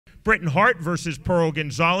Britton Hart versus Pearl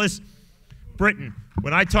Gonzalez. Britton,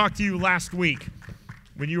 when I talked to you last week,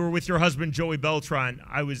 when you were with your husband, Joey Beltran,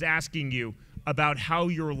 I was asking you about how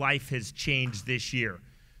your life has changed this year.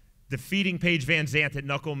 Defeating Paige Van Zandt at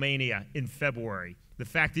Knucklemania in February. The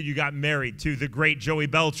fact that you got married to the great Joey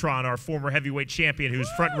Beltran, our former heavyweight champion, who's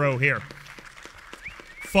front row here.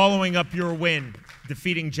 Following up your win,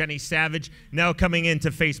 defeating Jenny Savage, now coming in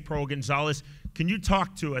to face Pearl Gonzalez. Can you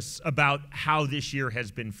talk to us about how this year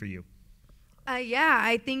has been for you? Yeah,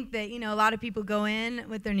 I think that, a lot of people go in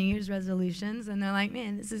with their New Year's resolutions, and they're like,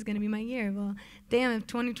 man, this is going to be my year. Well, damn, if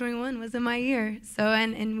 2021 wasn't my year. So,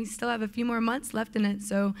 and we still have a few more months left in it.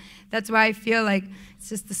 So that's why I feel like it's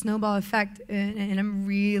just the snowball effect, and I'm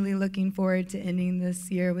really looking forward to ending this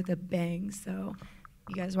year with a bang. So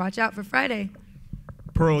you guys watch out for Friday.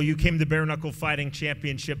 Pearl, you came to Bare Knuckle Fighting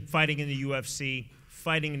Championship, fighting in the UFC,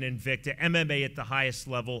 fighting in Invicta, MMA at the highest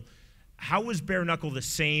level. How was Bare Knuckle the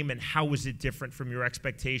same, and how was it different from your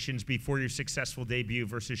expectations before your successful debut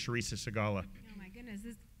versus Charissa Sagala? Oh my goodness,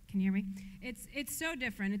 can you hear me? It's so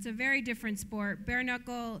different. It's a very different sport. Bare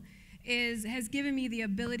Knuckle has given me the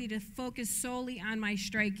ability to focus solely on my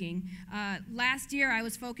striking. Last year, I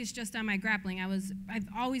was focused just on my grappling. I've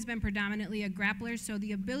always been predominantly a grappler, so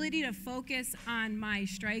the ability to focus on my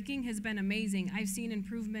striking has been amazing. I've seen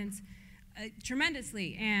improvements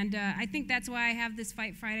tremendously, and I think that's why I have this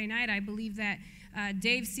fight Friday night. I believe that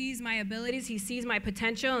Dave sees my abilities, he sees my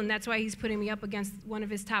potential, and that's why he's putting me up against one of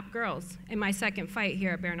his top girls in my second fight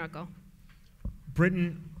here at Bare Knuckle.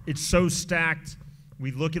 Britton, it's so stacked.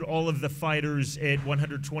 We look at all of the fighters at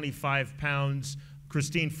 125 pounds,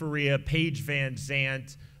 Christine Faria, Paige Van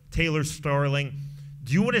Zandt, Taylor Starling.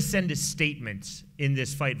 Do you want to send a statement in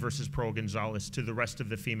this fight versus Pearl Gonzalez to the rest of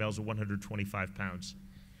the females at 125 pounds?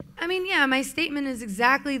 I mean, yeah, my statement is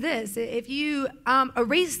exactly this. If you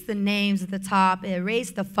erase the names at the top,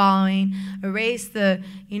 erase the following, erase the,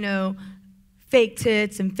 fake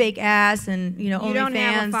tits and fake ass and, OnlyFans. You don't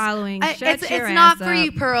have a following. It's not for you,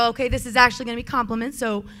 Pearl, okay? This is actually going to be compliments.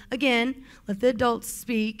 So, again, let the adults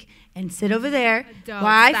speak and sit over there while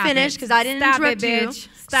I finish because I didn't interrupt you.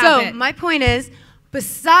 Stop it. My point is,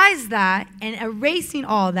 besides that and erasing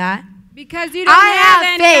all that, because you don't have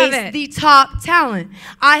any of it. I have faced the top talent.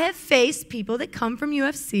 I have faced people that come from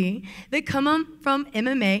UFC, that come from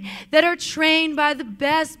MMA, that are trained by the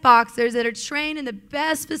best boxers, that are trained in the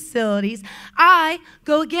best facilities. I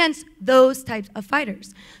go against those types of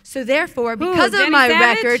fighters. So therefore, because of my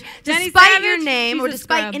record, despite your name or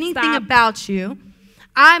despite anything about you,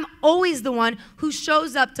 I'm always the one who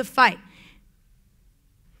shows up to fight.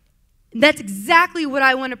 That's exactly what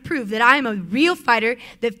I want to prove, that I am a real fighter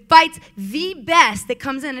that fights the best that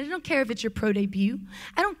comes in. I don't care if it's your pro debut.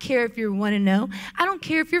 I don't care if you're 1-0. I don't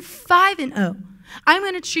care if you're 5-0. I'm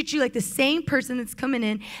going to treat you like the same person that's coming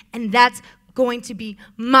in, and that's going to be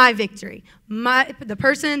my victory, the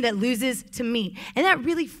person that loses to me. And that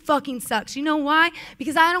really fucking sucks. You know why?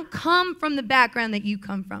 Because I don't come from the background that you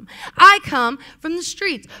come from. I come from the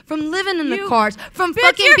streets, from living in the cars, from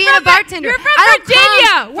fucking being a bartender. You're from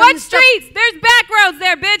Virginia. What streets? There's back roads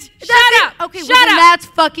there, bitch. Shut up. Okay, well then that's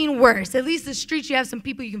fucking worse. At least the streets you have some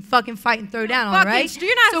people you can fucking fight and throw down on, right?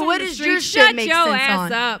 You're not so what does your shit make sense on? Shut your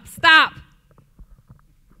ass up. Stop.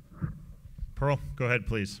 Pearl, go ahead,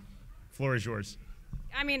 please. Floor is yours.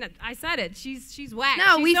 I mean, I said it. She's whack.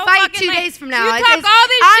 No, she's we so fight 2 days from now. You talk all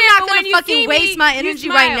this I'm shit, not but going when to you fucking see waste me, my energy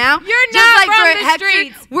you right now. You're Just not like from for the Hector,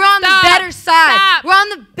 streets. we're on the better side. Stop. We're on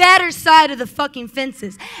the better side of the fucking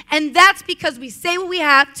fences. And that's because we say what we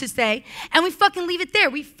have to say, and we fucking leave it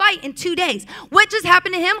there. We fight in 2 days. What just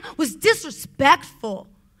happened to him was disrespectful.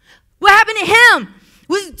 What happened to him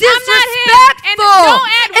was disrespectful. Don't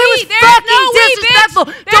add it was There's fucking no disrespectful.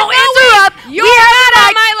 Bitch. Don't no interrupt. You're we have not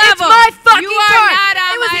on my level. It's my fucking you are turn. Not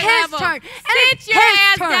on it was my his level. turn. Sit your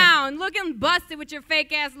ass turn. down. Looking busted with your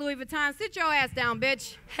fake ass Louis Vuitton. Sit your ass down,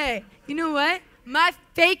 bitch. Hey, you know what? My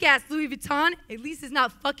fake ass Louis Vuitton, at least is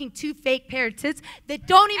not fucking 2 fake pair of tits that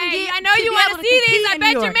don't even get. I know you want to see these. I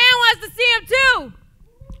bet your man wants to see them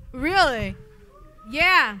too. Really?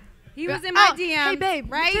 Yeah. He was in my DM. Hey,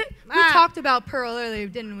 babe. Right? We talked about Pearl earlier,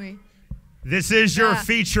 didn't we? This is your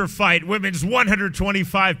feature fight, women's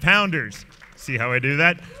 125-pounders. See how I do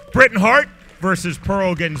that? Britton Hart versus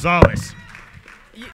Pearl Gonzalez.